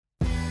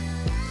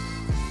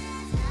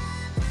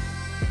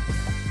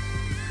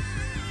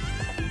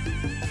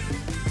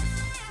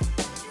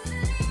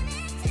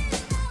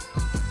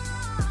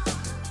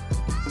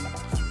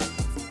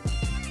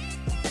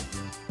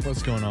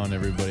What's going on,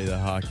 everybody? The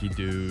Hockey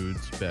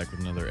Dudes back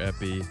with another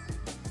epi.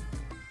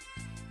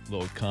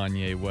 Little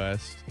Kanye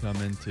West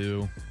coming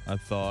too, I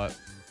thought.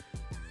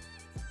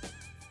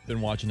 Been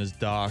watching his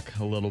doc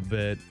a little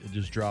bit. It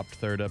just dropped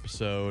third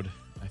episode,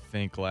 I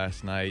think,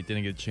 last night.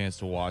 Didn't get a chance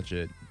to watch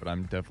it, but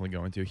I'm definitely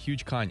going to.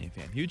 Huge Kanye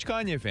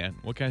fan.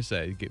 What can I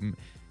say?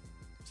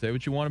 Say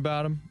what you want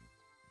about him.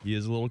 He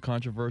is a little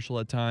controversial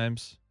at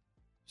times,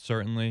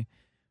 certainly,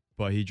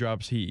 but he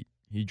drops heat.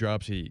 He's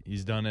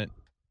done it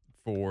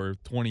for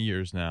 20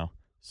 years now,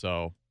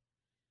 so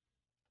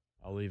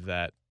I'll leave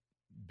that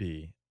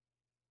be.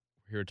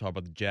 We're here to talk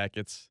about the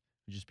Jackets.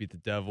 We just beat the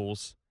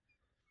Devils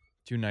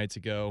 2 nights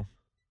ago.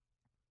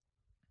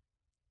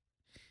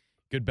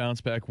 Good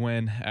bounce back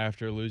win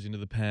after losing to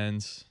the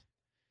Pens.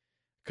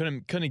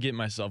 Couldn't get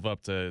myself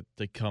up to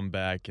come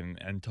back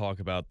and talk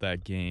about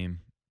that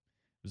game.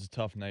 It was a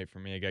tough night for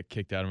me. I got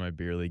kicked out of my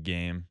beer league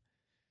game.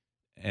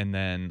 And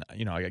then,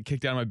 I got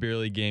kicked out of my beer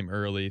league game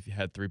early.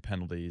 Had 3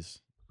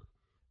 penalties.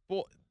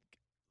 Well,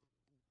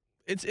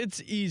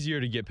 it's easier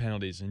to get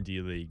penalties in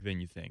D-League than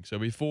you think. So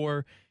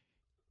before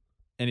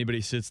anybody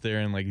sits there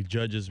and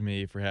judges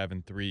me for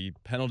having 3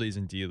 penalties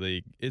in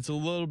D-League, it's a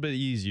little bit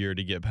easier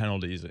to get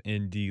penalties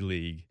in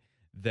D-League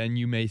than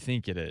you may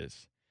think it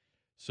is.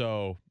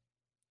 So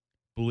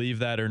believe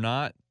that or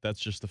not, that's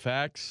just the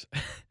facts.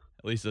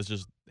 At least that's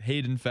just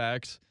Hayden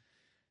facts.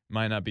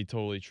 Might not be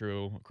totally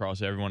true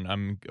across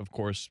everyone. Of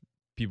course,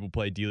 people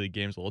play D-League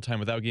games all the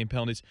time without getting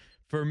penalties.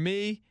 For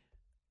me,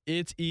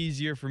 it's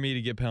easier for me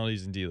to get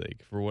penalties in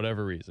D-League for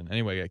whatever reason.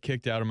 Anyway, I got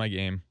kicked out of my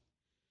game.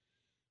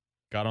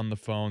 Got on the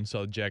phone,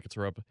 saw the Jackets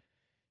were up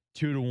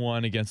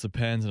 2-1 against the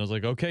Pens, and I was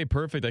like, okay,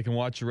 perfect. I can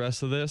watch the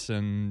rest of this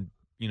and,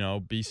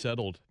 be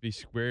settled, be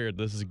squared.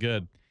 This is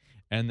good.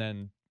 And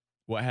then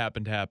what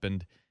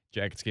happened.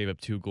 Jackets gave up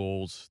 2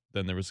 goals.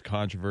 Then there was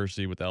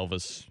controversy with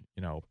Elvis,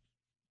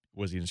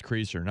 was he in his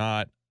crease or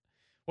not?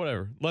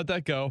 Whatever. Let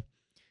that go.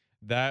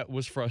 That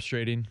was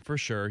frustrating for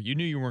sure. You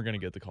knew you weren't going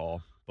to get the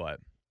call, but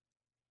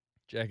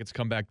Jackets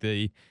come back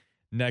the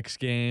next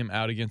game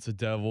out against the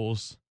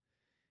Devils,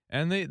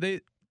 and they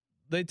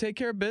take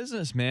care of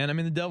business, man. I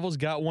mean, the Devils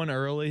got one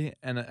early,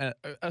 and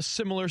a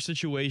similar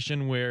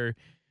situation where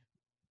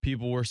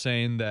people were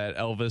saying that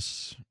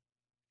Elvis,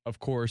 of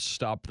course,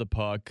 stopped the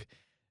puck.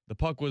 The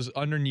puck was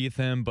underneath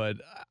him, but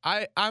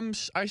I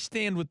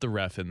stand with the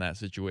ref in that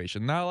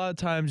situation. Not a lot of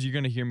times you're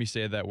going to hear me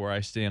say that where I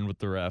stand with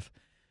the ref,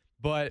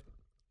 but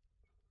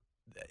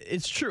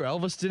it's true.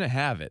 Elvis didn't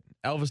have it.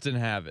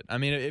 I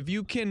mean, if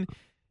you can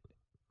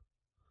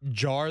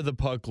jar the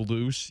puck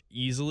loose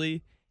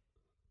easily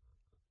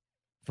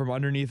from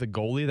underneath a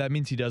goalie, that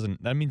means he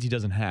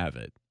doesn't have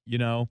it,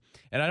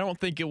 And I don't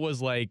think it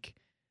was like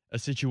a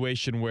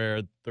situation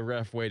where the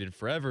ref waited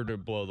forever to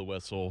blow the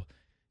whistle.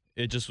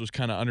 It just was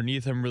kind of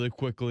underneath him really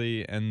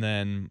quickly, and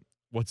then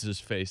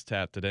what's-his-face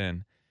tapped it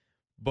in.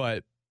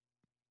 But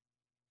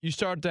you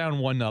start down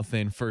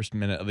 1-0 first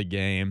minute of the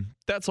game.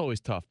 That's always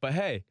tough. But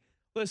hey,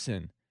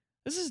 listen,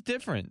 this is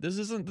different. This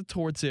isn't the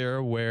Torts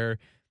era where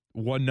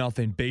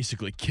 1-0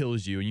 basically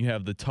kills you and you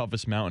have the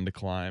toughest mountain to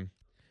climb.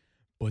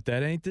 But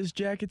that ain't this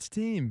Jackets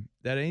team.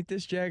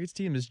 This Jackets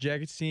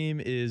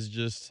team is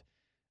just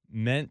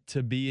meant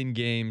to be in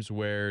games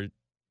where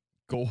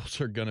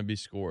goals are going to be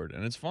scored,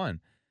 and it's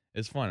fun.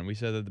 It's fun. We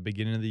said at the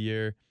beginning of the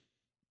year,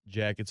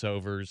 Jackets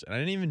overs, and I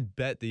didn't even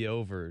bet the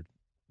over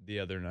the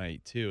other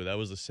night, too. That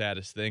was the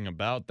saddest thing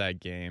about that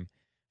game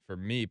for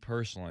me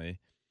personally,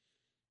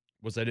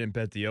 was I didn't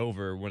bet the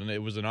over when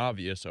it was an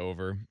obvious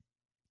over.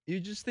 You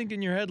just think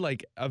in your head,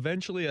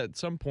 eventually at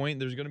some point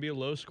there's going to be a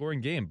low-scoring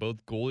game.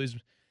 Both goalies,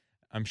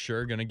 I'm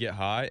sure, going to get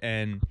high,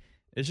 and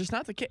it's just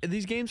not the case.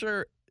 These games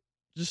are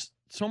just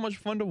so much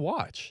fun to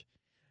watch.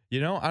 I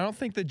don't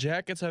think the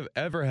Jackets have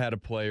ever had a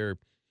player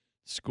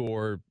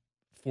score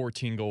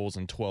 14 goals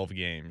in 12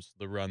 games,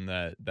 the run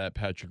that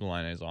Patrick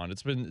Laine is on.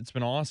 It's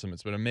been awesome.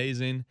 It's been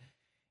amazing,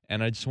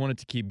 and I just want it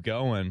to keep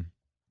going.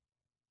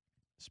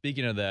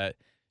 Speaking of that,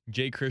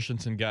 Jay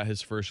Christensen got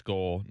his first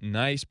goal.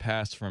 Nice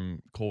pass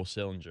from Cole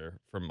Sillinger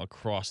from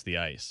across the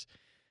ice.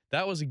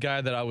 That was a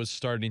guy that I was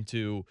starting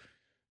to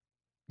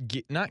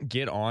not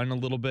get on a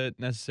little bit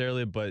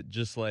necessarily, but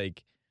just I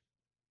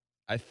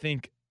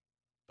think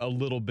a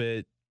little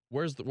bit,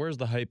 where's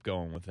the hype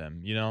going with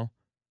him,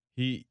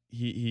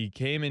 He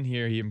came in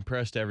here, he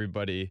impressed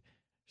everybody,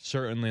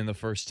 certainly in the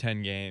first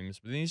 10 games,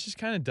 but then he's just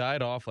kind of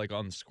died off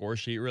on the score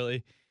sheet,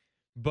 really.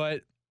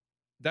 But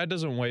that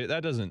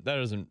doesn't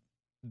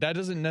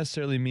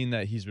necessarily mean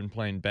that he's been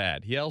playing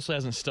bad. He also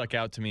hasn't stuck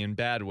out to me in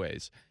bad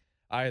ways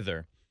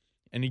either.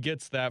 And he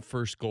gets that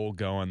first goal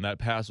going. That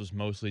pass was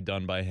mostly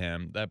done by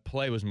him. That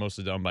play was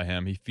mostly done by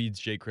him. He feeds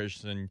Jay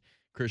Christensen.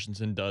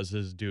 Christensen does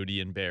his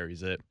duty and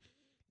buries it.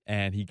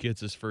 And he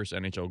gets his first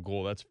NHL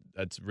goal.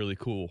 That's really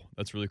cool.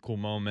 That's a really cool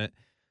moment.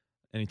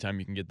 Anytime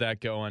you can get that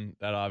going,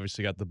 that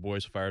obviously got the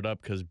boys fired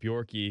up because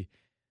Bjorky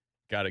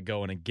got it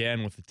going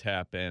again with the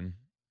tap-in.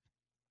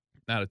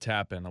 Not a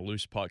tap-in, a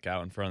loose puck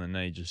out in front of the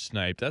net. He just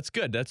sniped. That's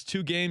good. That's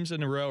 2 games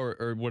in a row,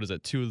 or what is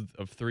it, 2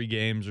 of 3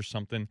 games or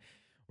something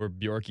where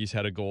Bjorky's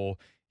had a goal.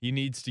 He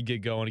needs to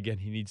get going again.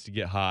 He needs to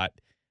get hot.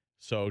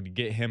 So to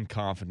get him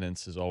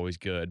confidence is always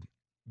good.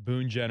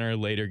 Boone Jenner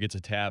later gets a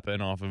tap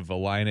in off of a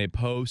Line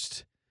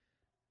post.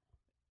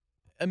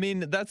 I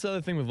mean, that's the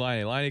other thing with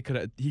Line. Line could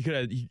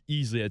have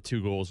easily had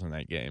 2 goals in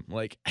that game.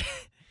 Like,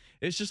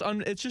 it's just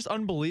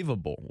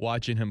unbelievable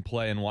watching him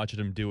play and watching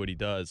him do what he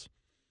does.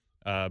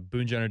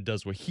 Boone Jenner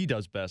does what he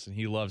does best, and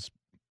he loves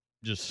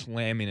just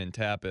slamming and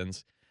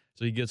tap-ins.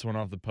 So he gets one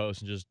off the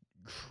post and just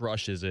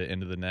crushes it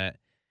into the net.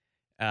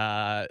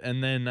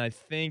 And then I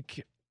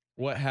think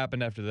what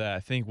happened after that, I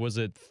think, was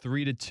it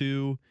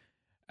 3-2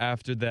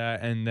 after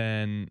that, and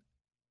then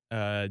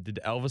did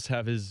Elvis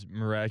have his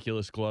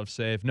miraculous glove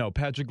save? No,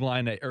 Patrick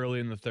Laine early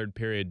in the third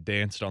period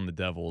danced on the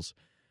Devils.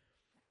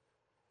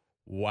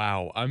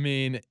 Wow. I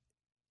mean,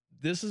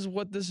 this is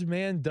what this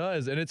man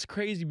does, and it's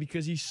crazy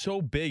because he's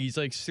so big. He's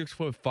like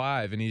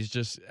 6'5", and he's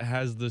just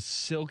has the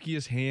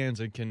silkiest hands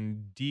and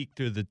can deke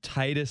through the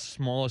tightest,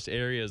 smallest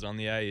areas on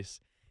the ice.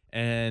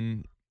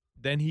 And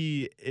then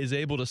he is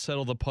able to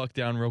settle the puck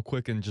down real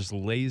quick and just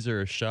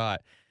laser a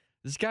shot.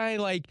 This guy,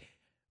 like,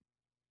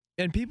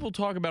 and people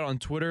talk about on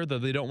Twitter that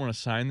they don't want to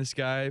sign this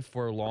guy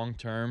for long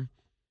term.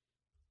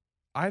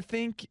 I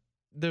think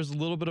there's a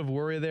little bit of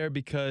worry there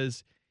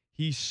because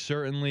he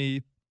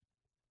certainly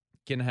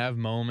can have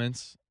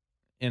moments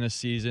in a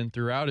season,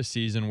 throughout a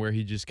season, where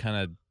he just kind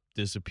of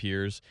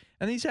disappears.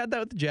 And he's had that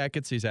with the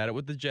Jackets. He's had it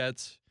with the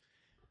Jets.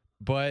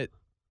 But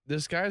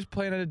this guy's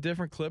playing at a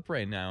different clip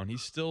right now, and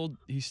he's still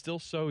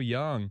so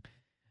young.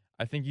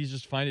 I think he's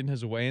just finding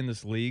his way in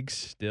this league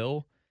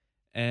still.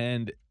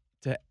 And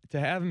to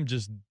have him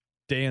just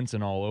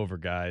dancing all over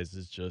guys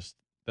is just,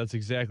 that's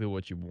exactly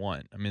what you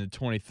want. I mean, the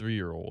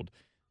 23-year-old,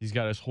 he's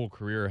got his whole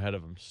career ahead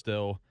of him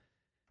still.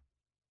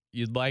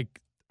 You'd like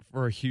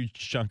for a huge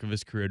chunk of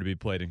his career to be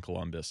played in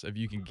Columbus, if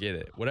you can get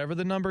it. Whatever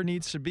the number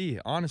needs to be,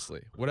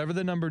 honestly. Whatever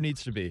the number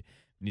needs to be. It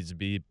needs to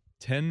be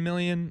 $10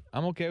 million.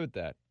 I'm okay with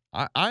that.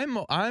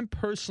 I'm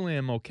personally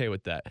am okay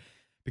with that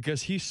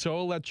because he's so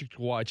electric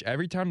to watch.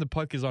 Every time the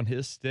puck is on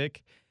his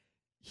stick,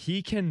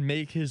 he can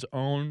make his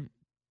own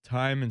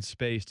time and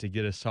space to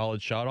get a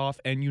solid shot off,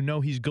 and you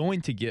know he's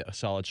going to get a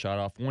solid shot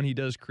off when he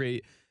does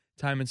create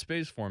time and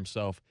space for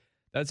himself.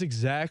 That's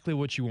exactly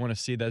what you want to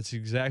see. That's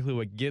exactly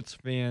what gets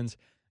fans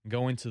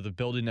going to the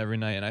building every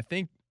night. And I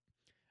think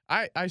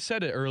I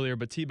said it earlier,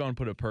 but T-Bone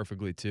put it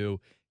perfectly too.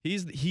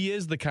 He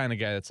is the kind of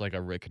guy that's like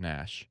a Rick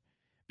Nash,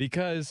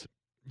 because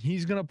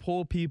he's going to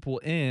pull people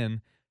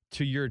in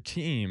to your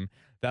team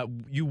that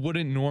you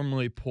wouldn't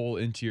normally pull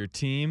into your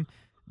team.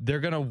 They're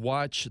going to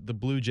watch the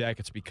Blue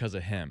Jackets because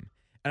of him.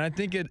 And I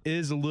think it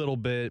is a little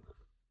bit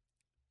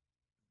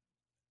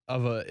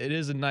of it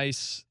is a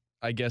nice,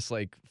 I guess,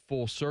 like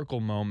full circle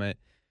moment,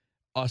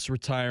 us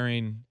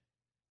retiring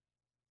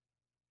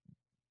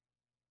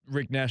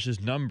Rick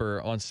Nash's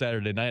number on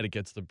Saturday night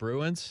against the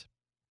Bruins,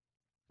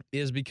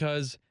 is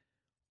because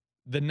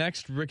the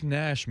next Rick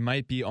Nash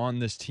might be on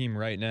this team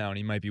right now, and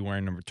he might be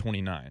wearing number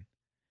 29.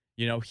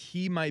 You know,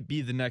 he might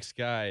be the next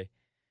guy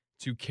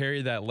to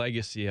carry that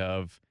legacy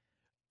of,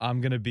 I'm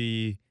going to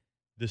be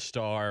the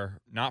star,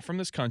 not from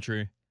this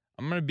country.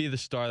 I'm going to be the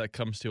star that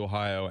comes to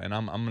Ohio, and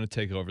I'm going to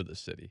take over the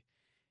city.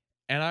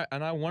 And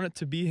I want it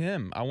to be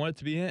him. I want it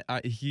to be him.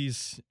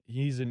 He's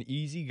an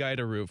easy guy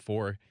to root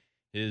for.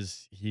 He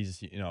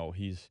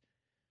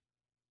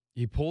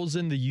pulls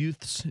in the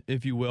youths,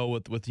 if you will,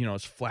 with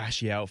his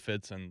flashy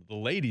outfits, and the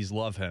ladies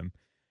love him.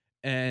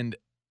 And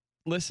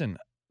listen,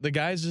 the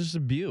guy's just a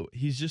beaut.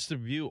 He's just a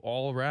beaut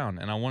all around,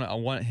 and I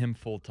want him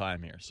full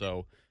time here.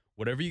 So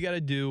whatever you got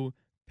to do,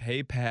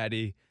 pay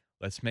Patty.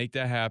 Let's make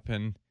that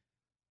happen.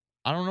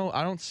 I don't know.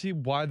 I don't see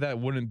why that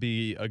wouldn't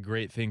be a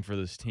great thing for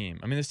this team.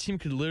 I mean, this team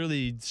could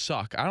literally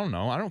suck. I don't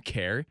know. I don't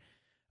care.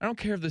 I don't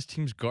care if this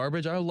team's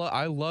garbage. I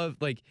love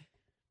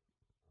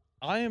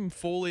I am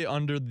fully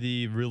under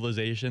the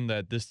realization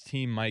that this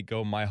team might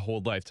go my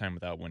whole lifetime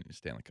without winning the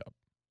Stanley Cup.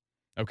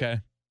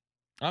 Okay?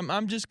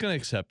 I'm just going to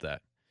accept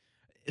that.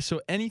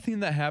 So anything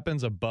that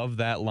happens above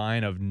that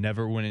line of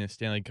never winning a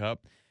Stanley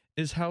Cup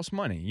is house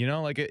money. You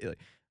know, I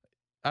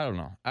don't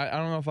know. I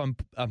don't know if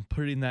I'm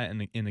putting that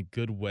in a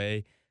good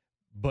way,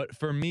 but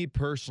for me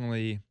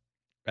personally,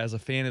 as a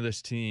fan of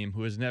this team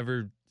who has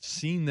never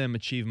seen them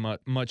achieve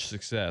much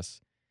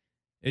success,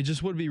 it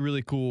just would be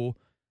really cool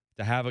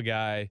to have a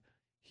guy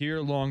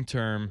here long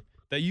term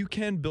that you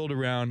can build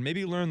around,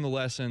 maybe learn the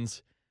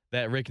lessons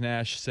that Rick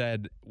Nash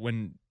said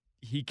when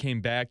he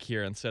came back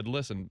here and said,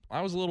 listen,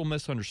 I was a little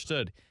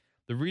misunderstood.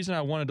 The reason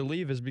I wanted to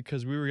leave is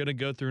because we were going to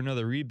go through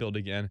another rebuild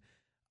again.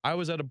 I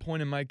was at a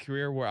point in my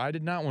career where I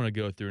did not want to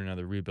go through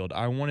another rebuild.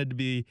 I wanted to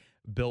be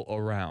built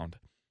around.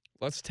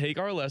 Let's take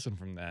our lesson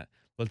from that.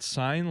 Let's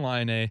sign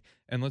Laine,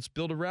 and let's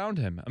build around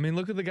him. I mean,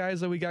 look at the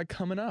guys that we got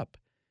coming up.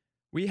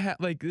 We have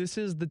this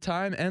is the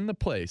time and the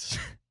place,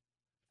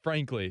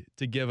 frankly,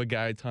 to give a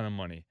guy a ton of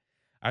money.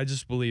 I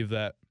just believe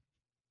that.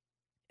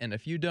 And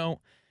if you don't,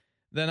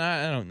 then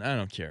I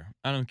don't care.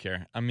 I don't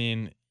care. I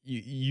mean,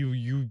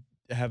 you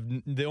have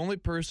the only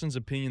person's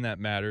opinion that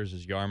matters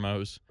is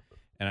Yarmo's.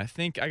 And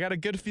I got a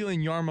good feeling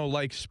Yarmo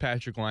likes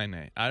Patrick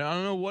Laine. I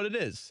don't know what it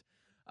is.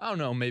 I don't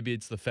know. Maybe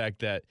it's the fact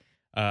that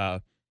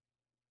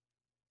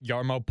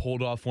Yarmo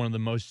pulled off one of the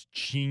most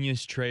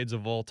genius trades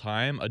of all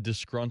time, a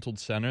disgruntled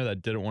center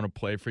that didn't want to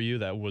play for you,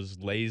 that was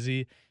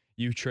lazy.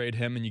 You trade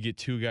him and you get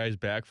 2 guys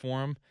back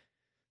for him.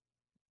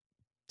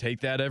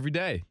 Take that every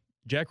day.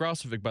 Jack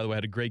Roslovic, by the way,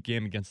 had a great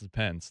game against the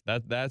Pens.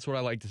 That's what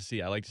I like to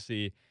see. I like to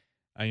see,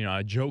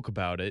 I joke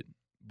about it,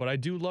 but I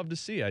do love to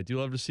see. I do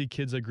love to see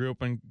kids that grew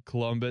up in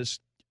Columbus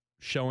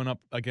showing up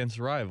against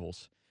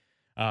rivals.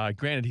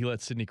 Granted, he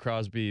let Sidney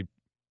Crosby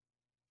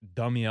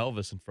dummy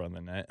Elvis in front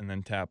of the net and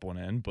then tap one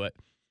in, but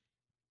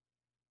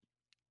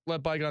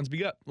let bygones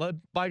be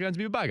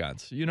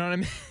bygones. You know what I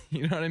mean?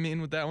 You know what I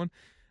mean with that one?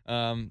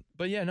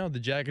 But yeah, no, the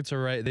Jackets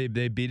are right.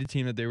 They beat a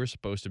team that they were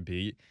supposed to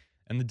beat.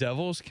 And the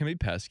Devils can be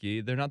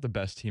pesky. They're not the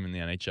best team in the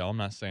NHL. I'm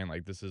not saying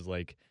like this is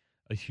like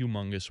a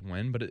humongous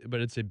win, but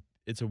it's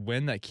a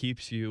win that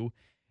keeps you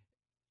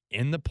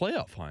in the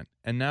playoff hunt.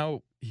 And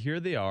now here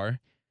they are,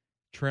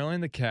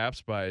 trailing the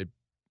Caps by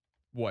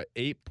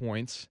 8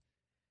 points,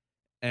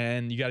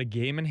 and you got a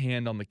game in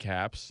hand on the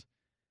Caps.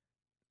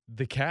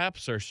 The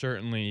Caps are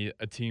certainly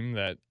a team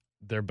that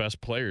their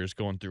best players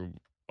going through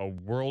a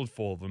world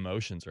full of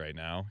emotions right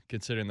now,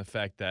 considering the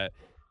fact that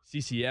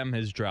CCM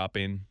is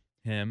dropping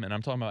him, and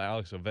I'm talking about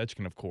Alex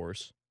Ovechkin, of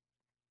course.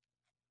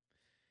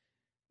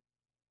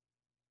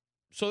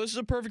 So this is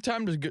a perfect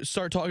time to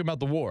start talking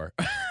about the war.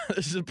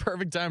 This is a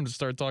perfect time to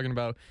start talking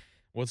about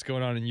what's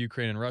going on in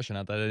Ukraine and Russia.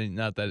 Not that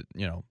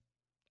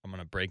I'm going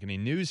to break any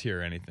news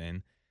here or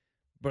anything,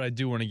 but I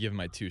do want to give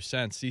my 2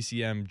 cents.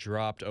 CCM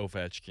dropped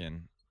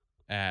Ovechkin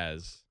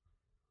as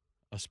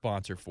a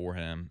sponsor for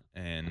him,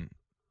 and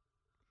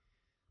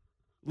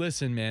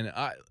listen, man,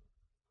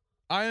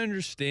 I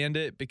understand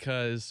it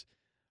because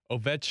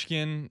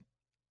Ovechkin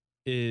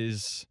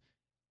is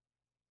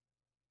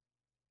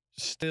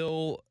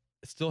still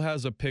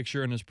has a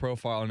picture in his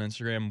profile on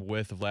Instagram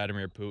with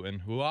Vladimir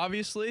Putin, who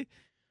obviously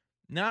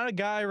not a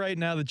guy right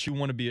now that you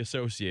want to be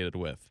associated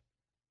with.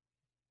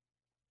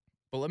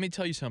 But let me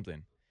tell you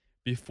something.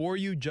 Before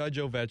you judge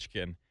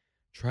Ovechkin,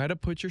 try to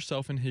put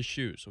yourself in his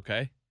shoes,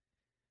 okay?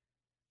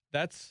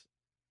 That's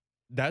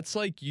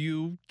like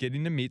you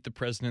getting to meet the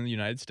President of the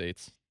United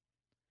States.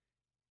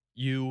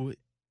 You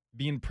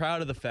being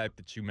proud of the fact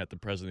that you met the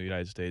President of the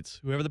United States,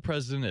 whoever the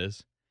president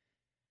is.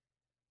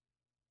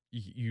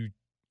 You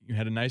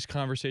had a nice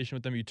conversation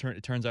with them.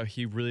 It turns out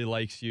he really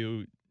likes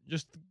you.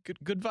 Just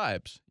good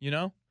vibes, you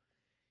know?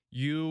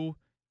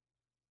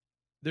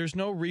 There's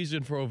no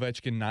reason for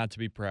Ovechkin not to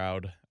be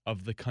proud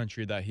of the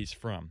country that he's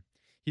from.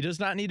 He does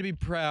not need to be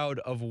proud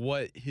of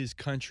what his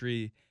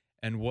country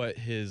and what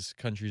his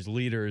country's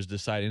leader is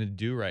deciding to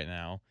do right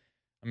now.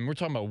 I mean, we're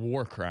talking about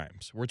war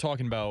crimes. We're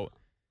talking about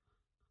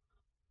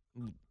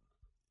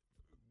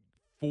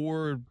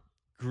for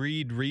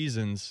greedy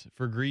reasons,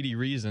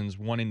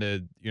 wanting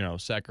to,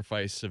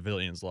 sacrifice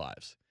civilians'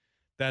 lives.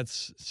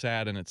 That's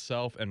sad in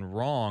itself and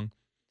wrong.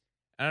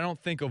 And I don't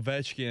think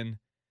Ovechkin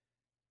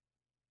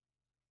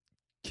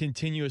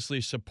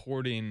continuously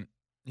supporting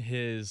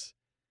his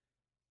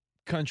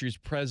country's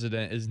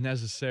president is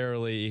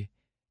necessarily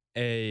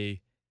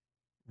a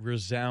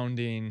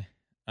resounding,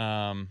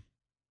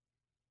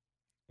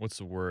 what's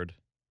the word?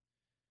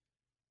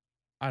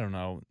 I don't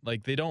know.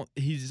 Like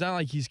he's not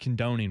like he's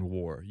condoning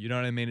war. You know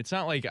what I mean? It's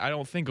not like, I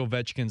don't think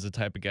Ovechkin's the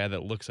type of guy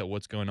that looks at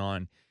what's going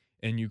on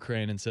in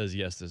Ukraine and says,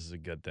 yes, this is a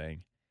good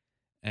thing.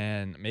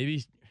 And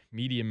maybe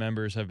media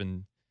members have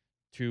been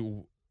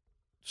too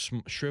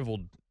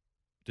shriveled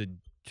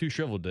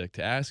dick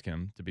to ask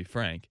him, to be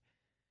frank.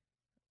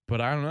 But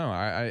I don't know.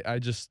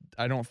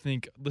 I don't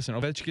think, listen,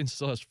 Ovechkin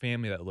still has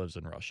family that lives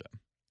in Russia.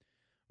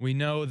 We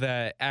know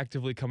that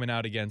actively coming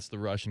out against the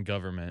Russian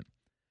government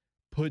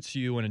puts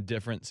you in a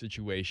different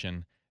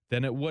situation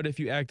than it would if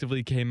you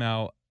actively came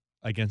out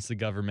against the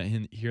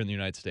government here in the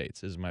United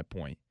States, is my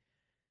point.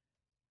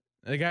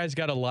 The guy's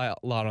got a lot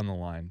on the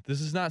line.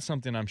 This is not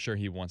something I'm sure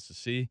he wants to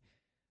see.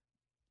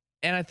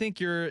 And I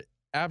think you're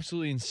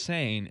absolutely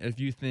insane if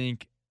you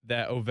think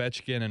that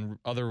Ovechkin and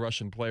other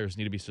Russian players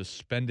need to be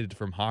suspended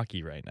from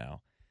hockey right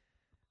now.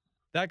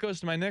 That goes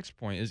to my next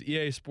point, is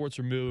EA Sports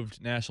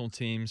removed national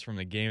teams from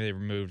the game. They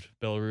removed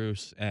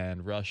Belarus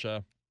and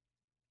Russia.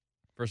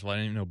 First of all, I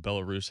didn't even know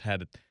Belarus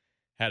had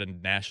a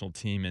national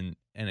team in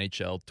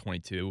NHL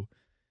 22.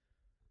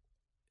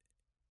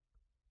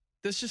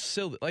 That's just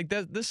silly. Like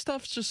this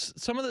stuff's just,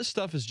 some of this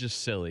stuff is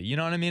just silly. You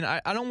know what I mean? I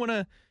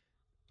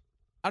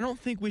don't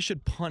think we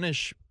should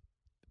punish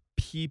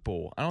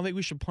people. I don't think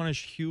we should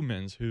punish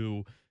humans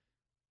who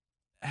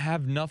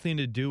have nothing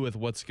to do with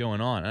what's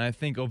going on. And I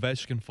think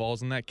Ovechkin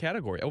falls in that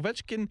category.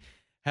 Ovechkin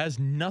has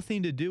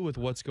nothing to do with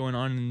what's going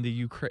on in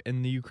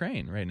the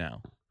Ukraine right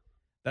now.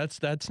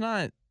 That's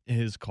not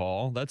his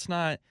call. That's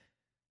not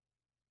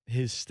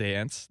his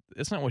stance.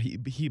 That's not what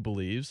he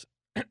believes.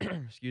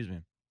 Excuse me.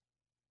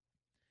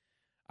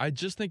 I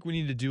just think we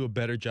need to do a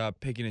better job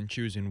picking and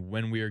choosing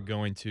when we are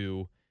going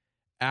to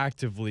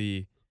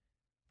actively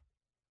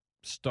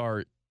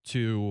start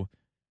to,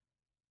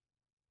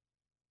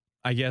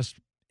 I guess,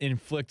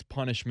 inflict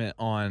punishment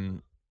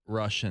on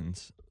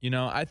Russians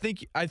I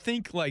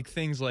think like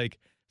things like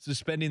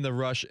suspending the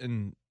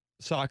Russian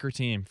soccer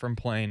team from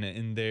playing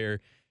in their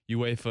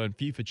UEFA and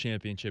FIFA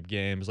championship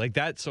games, like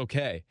that's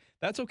okay.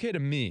 That's okay to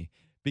me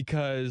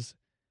because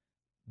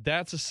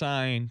that's a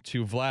sign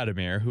to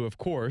Vladimir, who of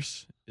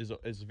course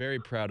is very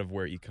proud of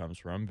where he comes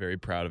from, very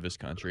proud of his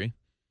country.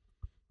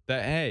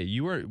 That hey,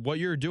 what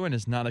you're doing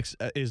is not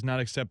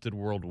accepted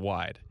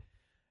worldwide.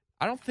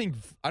 I don't think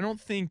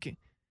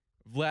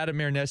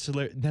Vladimir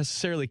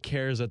necessarily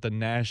cares that the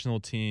national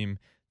team,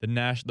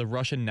 the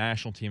Russian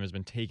national team, has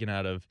been taken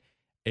out of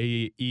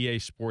EA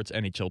Sports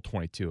NHL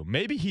 22.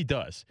 Maybe he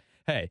does.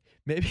 Hey,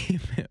 maybe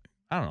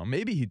I don't know.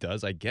 Maybe he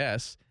does. I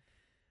guess.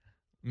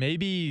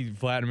 Maybe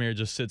Vladimir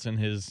just sits in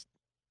his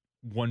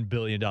 $1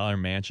 billion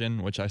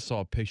mansion, which I saw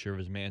a picture of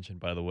his mansion,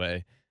 by the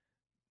way.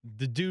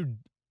 The dude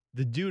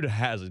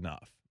has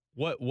enough.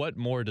 What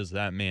more does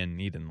that man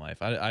need in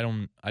life? I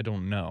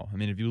don't know. I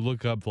mean, if you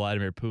look up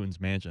Vladimir Putin's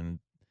mansion,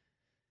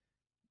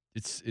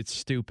 it's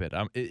stupid.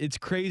 It's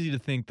crazy to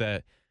think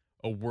that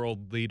a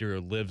world leader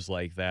lives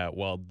like that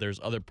while there's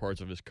other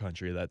parts of his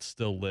country that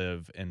still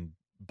live in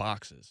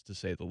boxes, to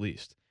say the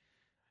least.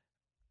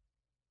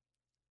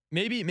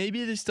 Maybe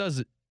this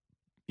does,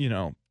 you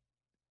know,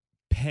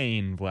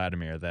 pain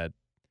Vladimir that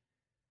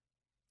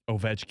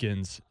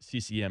Ovechkin's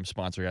CCM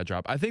sponsor got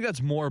dropped. I think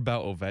that's more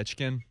about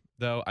Ovechkin,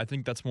 though. I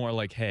think that's more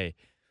like, hey,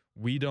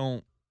 we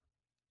don't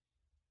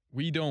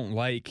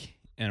like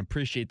and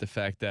appreciate the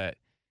fact that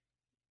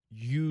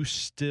you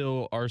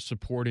still are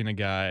supporting a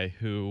guy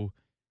who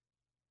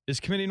is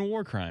committing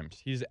war crimes.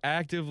 He's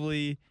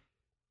actively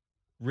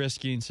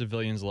risking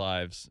civilians'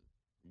 lives.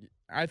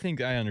 I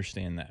think I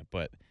understand that,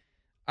 but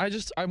I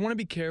want to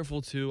be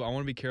careful too. I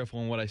want to be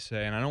careful in what I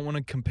say, and I don't want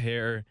to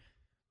compare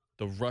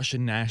the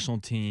Russian national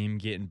team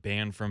getting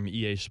banned from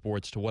EA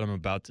Sports to what I'm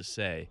about to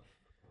say.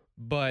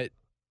 But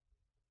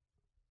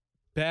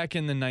back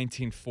in the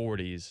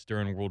 1940s,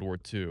 during World War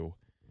II,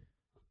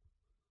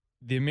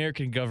 the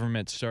American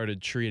government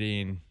started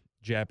treating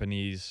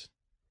Japanese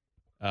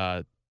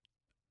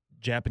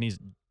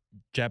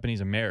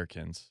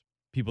Americans,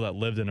 people that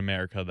lived in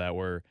America that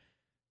were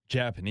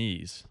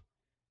Japanese,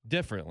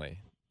 differently.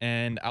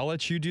 And I'll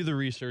let you do the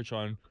research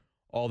on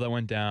all that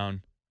went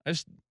down.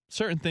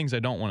 Certain things I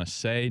don't want to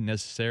say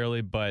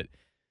necessarily, but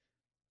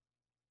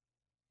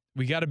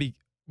we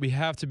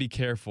have to be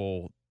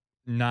careful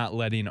not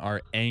letting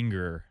our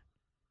anger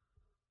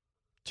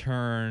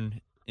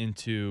turn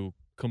into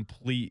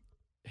complete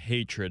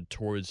hatred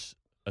towards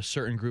a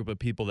certain group of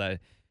people that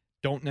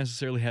don't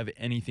necessarily have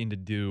anything to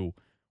do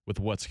with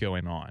what's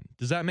going on.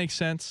 Does that make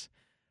sense?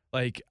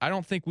 Like, I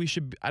don't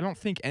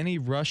think any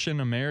Russian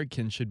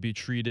American should be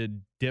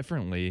treated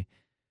differently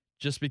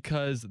just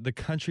because the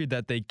country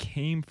that they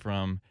came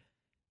from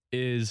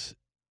is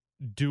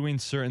doing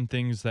certain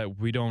things that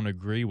we don't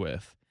agree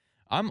with.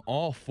 I'm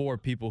all for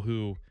people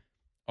who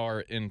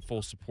are in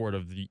full support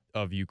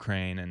of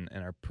Ukraine and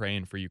are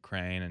praying for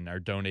Ukraine and are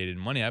donating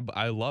money.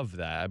 I love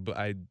that.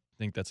 I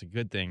think that's a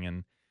good thing,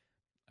 and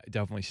I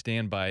definitely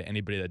stand by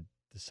anybody that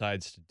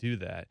decides to do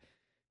that.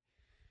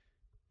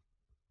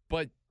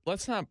 But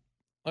let's not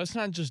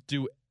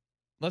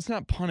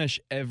punish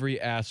every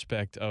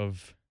aspect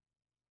of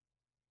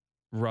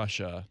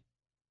Russia.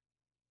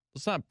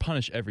 Let's not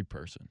punish every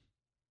person,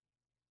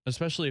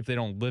 especially if they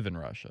don't live in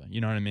Russia.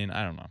 You know what I mean?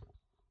 I don't know.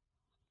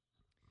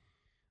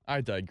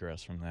 I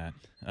digress from that.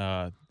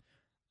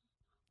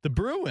 The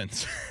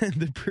Bruins.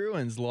 The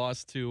Bruins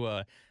lost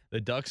to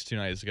the Ducks 2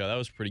 nights ago. That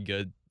was pretty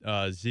good.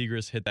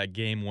 Zegras hit that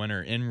game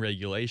winner in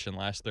regulation,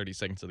 last 30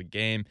 seconds of the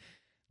game.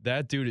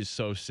 That dude is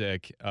so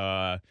sick.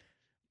 And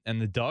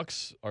the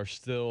Ducks are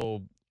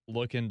still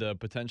looking to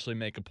potentially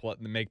make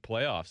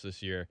playoffs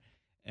this year.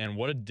 And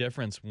what a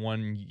difference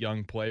one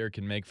young player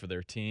can make for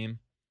their team.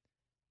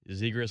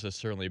 Zegras has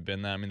certainly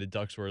been that. I mean, the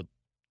Ducks were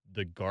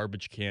the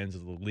garbage cans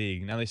of the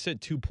league. Now they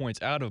sit 2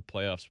 points out of a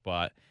playoff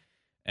spot,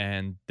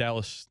 and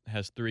Dallas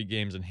has 3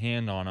 games in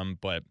hand on them.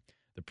 But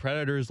the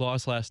Predators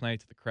lost last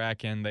night to the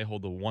Kraken. They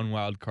hold the 1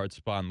 wild card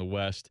spot in the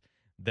West.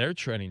 They're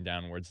trending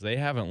downwards. They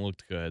haven't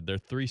looked good. They're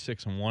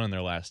 3-6-1 in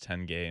their last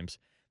 10 games.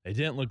 They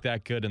didn't look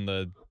that good in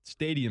the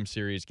Stadium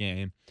Series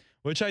game,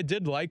 which I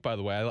did like, by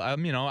the way.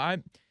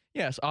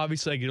 Yes,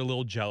 obviously I get a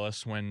little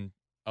jealous when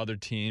other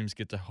teams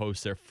get to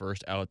host their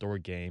first outdoor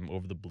game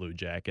over the Blue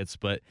Jackets.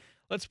 But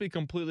let's be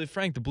completely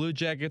frank. The Blue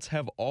Jackets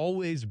have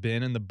always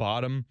been in the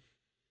bottom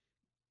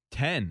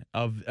 10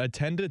 of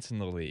attendance in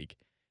the league.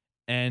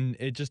 And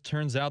it just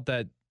turns out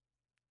that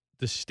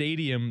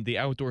the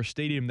outdoor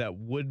stadium that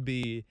would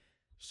be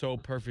so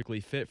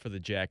perfectly fit for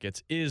the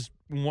Jackets is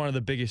one of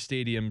the biggest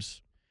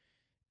stadiums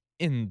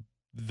in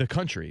the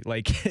country.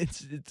 Like,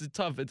 it's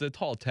a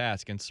tall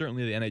task, and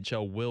certainly the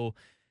NHL will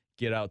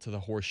get out to the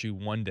Horseshoe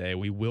one day.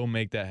 We will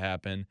make that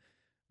happen.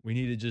 We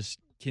need to just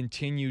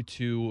continue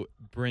to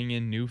bring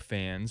in new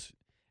fans.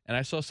 And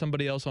I saw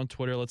somebody else on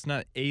Twitter, let's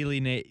not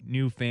alienate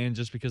new fans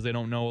just because they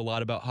don't know a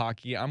lot about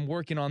hockey. I'm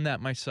working on that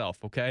myself,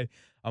 okay?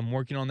 I'm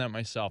working on that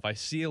myself. I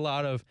see a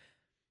lot of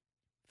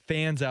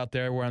fans out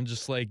there where I'm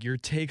just like, your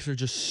takes are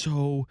just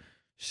so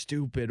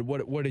stupid.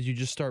 What did you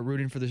just start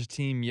rooting for this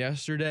team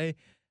yesterday?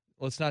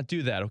 Let's not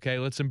do that, okay?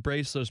 Let's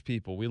embrace those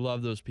people. We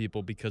love those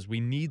people because we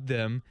need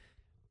them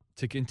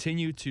to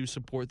continue to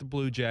support the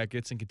Blue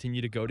Jackets and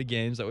continue to go to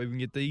games. That way we can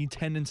get the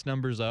attendance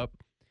numbers up.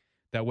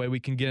 That way we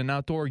can get an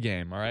outdoor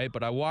game, all right?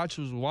 But I was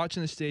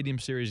watching the Stadium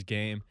Series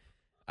game.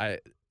 I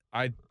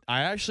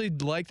actually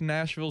liked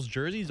Nashville's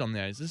jerseys on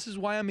the ice. This is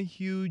why I'm a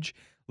huge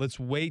let's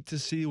wait to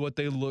see what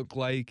they look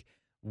like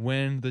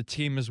when the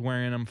team is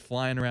wearing them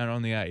flying around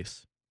on the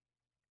ice.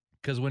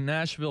 Because when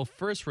Nashville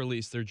first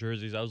released their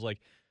jerseys, I was like,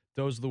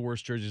 those are the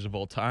worst jerseys of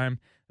all time.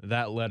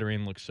 That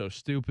lettering looks so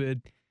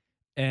stupid.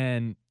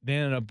 And they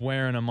ended up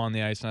wearing them on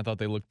the ice, and I thought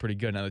they looked pretty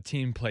good. Now the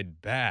team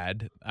played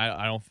bad.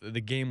 I don't.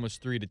 The game was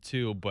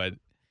 3-2, but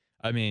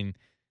I mean,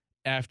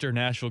 after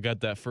Nashville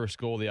got that first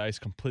goal, the ice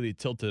completely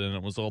tilted, and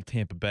it was all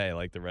Tampa Bay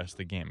like the rest of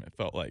the game. It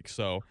felt like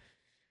so.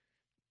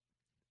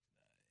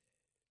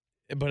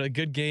 But a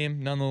good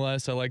game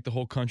nonetheless. I like the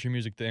whole country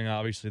music thing.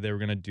 Obviously, they were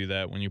going to do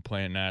that when you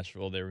play in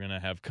Nashville. They were going to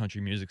have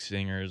country music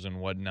singers and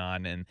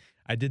whatnot. And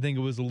I did think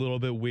it was a little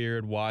bit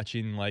weird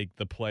watching like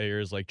the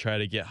players like try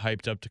to get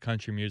hyped up to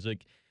country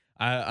music.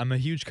 I'm a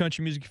huge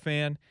country music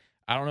fan.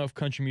 I don't know if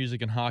country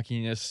music and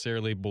hockey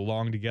necessarily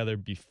belong together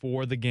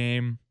before the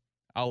game.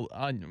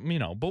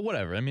 But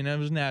whatever. I mean, it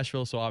was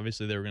Nashville, so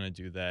obviously they were going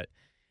to do that.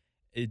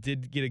 It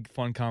did get a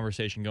fun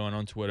conversation going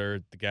on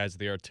Twitter. The guys at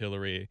the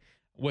Artillery.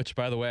 Which,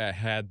 by the way, I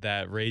had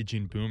that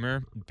Raging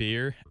Boomer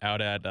beer out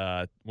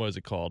at, what is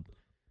it called?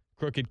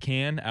 Crooked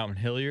Can out in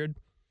Hilliard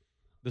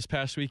this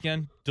past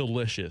weekend.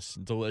 Delicious,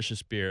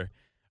 delicious beer.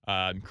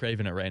 I'm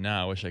craving it right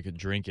now. I wish I could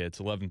drink it. It's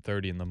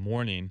 11:30 in the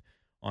morning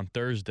on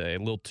Thursday. A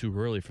little too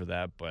early for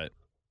that, but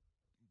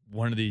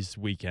one of these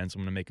weekends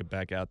I'm going to make it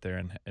back out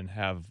there and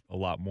have a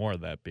lot more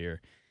of that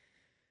beer.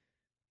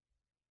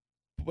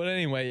 But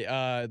anyway,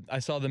 I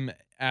saw them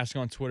ask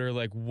on Twitter,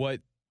 like, what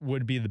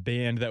would be the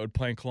band that would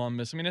play in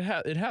Columbus. I mean,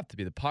 it'd have to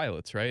be the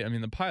Pilots, right? I mean,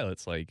 the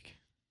Pilots, like,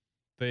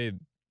 they're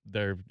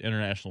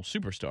international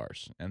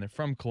superstars, and they're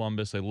from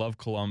Columbus. They love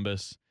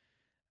Columbus.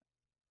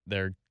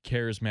 They're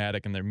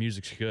charismatic, and their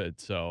music's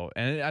good. So,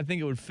 and I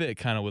think it would fit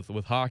kind of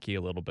with hockey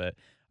a little bit.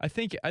 I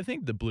think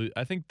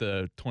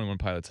the 21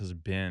 Pilots has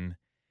been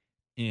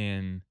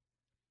in.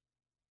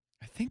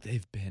 I think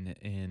they've been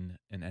in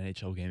an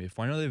NHL game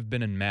before. I know they've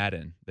been in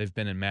Madden.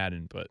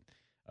 But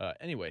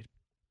anyway.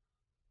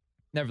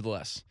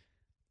 Nevertheless,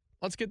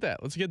 let's get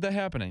that. Let's get that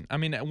happening. I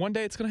mean, one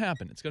day it's going to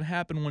happen. It's going to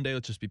happen one day.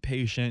 Let's just be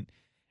patient.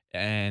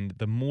 And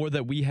the more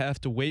that we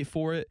have to wait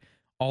for it,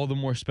 all the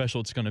more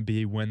special it's going to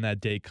be when that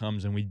day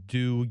comes and we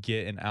do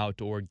get an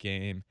outdoor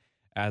game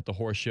at the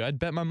Horseshoe. I'd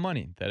bet my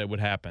money that it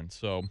would happen.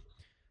 So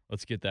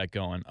let's get that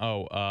going.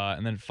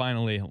 And then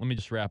finally, let me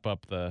just wrap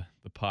up the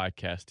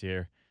podcast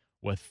here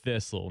with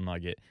this little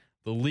nugget.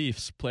 The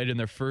Leafs played in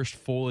their first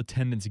full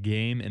attendance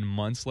game in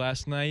months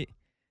last night.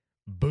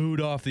 Booed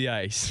off the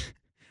ice.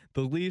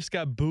 The Leafs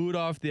got booed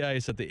off the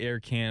ice at the Air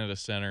Canada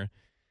Center,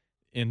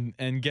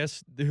 and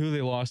guess who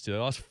they lost to? They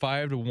lost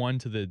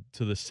 5-1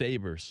 to the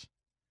Sabres,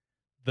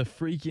 the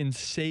freaking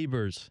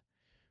Sabres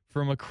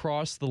from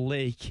across the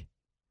lake.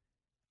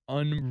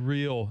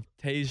 Unreal.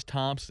 Tage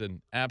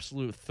Thompson,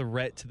 absolute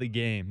threat to the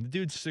game. The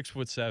dude's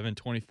 6'7",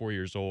 24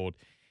 years old.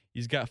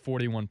 He's got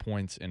 41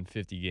 points in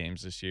 50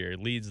 games this year.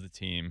 Leads the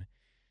team.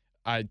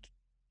 Do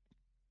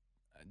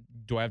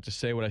I have to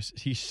say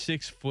he's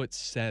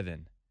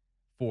 6'7"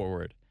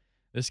 forward.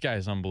 This guy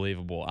is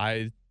unbelievable.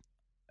 I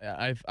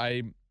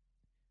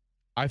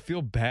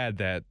feel bad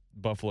that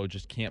Buffalo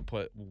just can't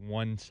put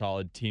one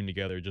solid team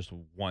together just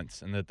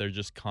once, and that they're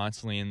just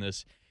constantly in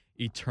this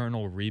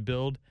eternal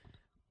rebuild.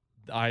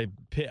 I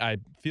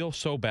feel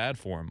so bad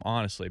for him,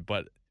 honestly.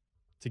 But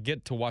to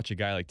get to watch a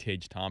guy like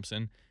Tage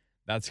Thompson,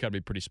 that's got to be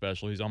pretty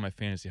special. He's on my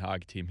fantasy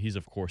hockey team. He's,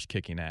 of course,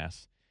 kicking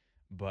ass.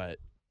 But,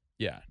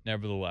 yeah,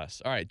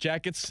 nevertheless. All right,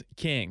 Jackets,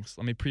 Kings.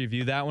 Let me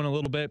preview that one a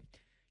little bit.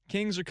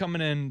 Kings are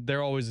coming in.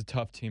 They're always a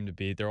tough team to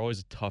beat. They're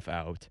always a tough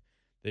out.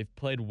 They've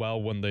played well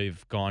when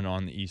they've gone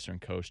on the Eastern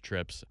Coast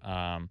trips.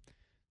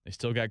 They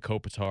still got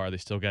Kopitar. They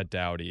still got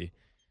Doughty.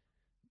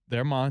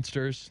 They're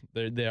monsters.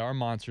 They are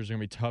monsters. They're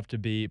going to be tough to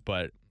beat.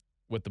 But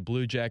with the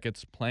Blue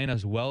Jackets playing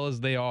as well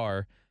as they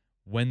are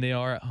when they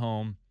are at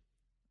home,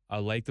 I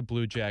like the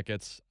Blue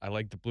Jackets. I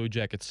like the Blue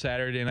Jackets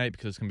Saturday night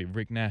because it's going to be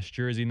Rick Nash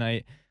jersey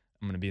night.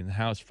 I'm going to be in the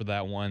house for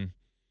that one.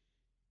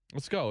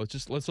 Let's go.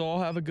 Let's all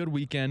have a good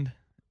weekend.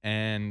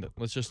 And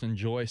let's just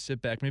enjoy,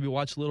 sit back, maybe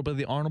watch a little bit of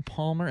the Arnold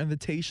Palmer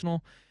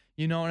Invitational.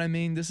 You know what I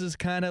mean? This is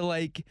kind of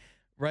like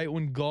right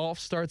when golf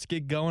starts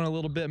get going a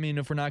little bit. I mean,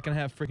 if we're not going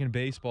to have freaking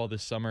baseball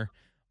this summer,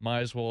 might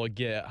as well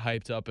get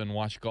hyped up and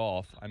watch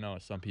golf. I know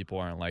some people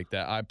aren't like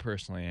that. I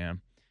personally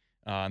am.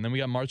 And then we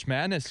got March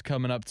Madness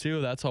coming up,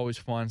 too. That's always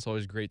fun. It's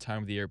always a great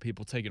time of the year.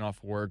 People taking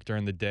off work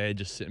during the day,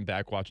 just sitting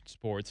back watching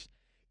sports.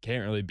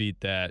 Can't really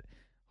beat that.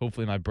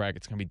 Hopefully my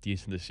bracket's going to be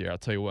decent this year. I'll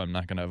tell you what, I'm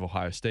not going to have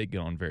Ohio State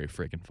going very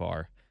freaking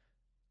far.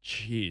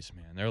 Jeez,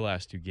 man, their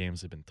last two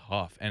games have been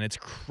tough. And it's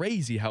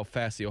crazy how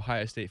fast the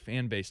Ohio State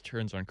fan base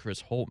turns on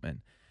Chris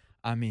Holtmann.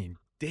 I mean,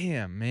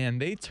 damn, man,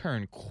 they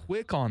turn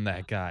quick on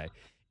that guy.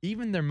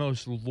 even their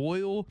most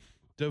loyal,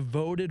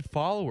 devoted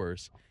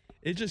followers.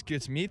 It just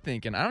gets me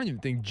thinking. I don't even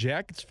think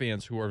Jackets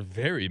fans who are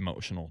very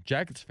emotional.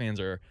 Jackets fans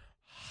are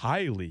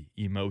highly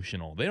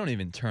emotional. They don't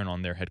even turn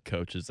on their head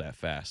coaches that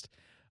fast.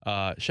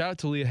 Shout out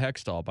to Leah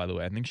Hextall, by the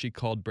way. I think she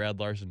called Brad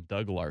Larson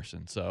Doug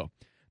Larson. So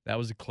that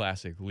was a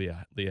classic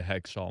Leah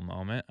Hextall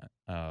moment.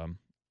 I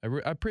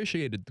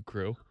appreciated the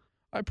crew.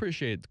 I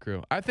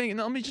think, and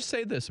let me just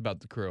say this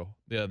about the crew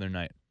the other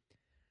night.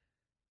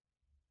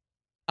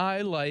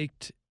 I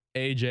liked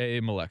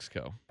AJ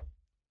Malexko.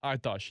 I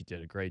thought she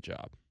did a great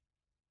job.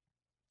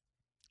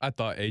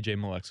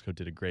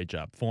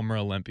 Former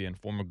Olympian,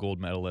 former gold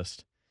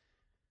medalist.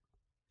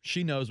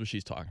 She knows what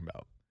she's talking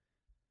about.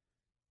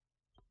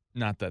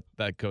 Not that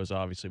that goes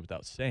obviously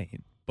without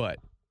saying, but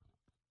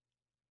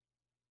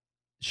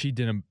she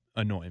didn't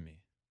annoy me.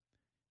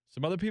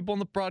 Some other people on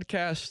the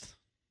broadcast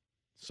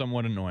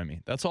somewhat annoy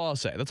me. That's all I'll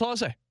say.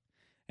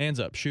 Hands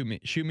up. Shoot me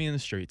in the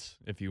streets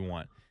if you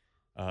want.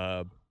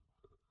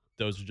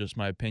 Those are just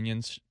my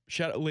opinions.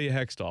 Shout out Leah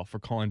Hextall for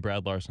calling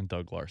Brad Larson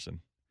Doug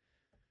Larson.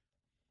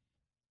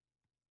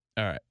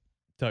 All right.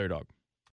 Tell your dog.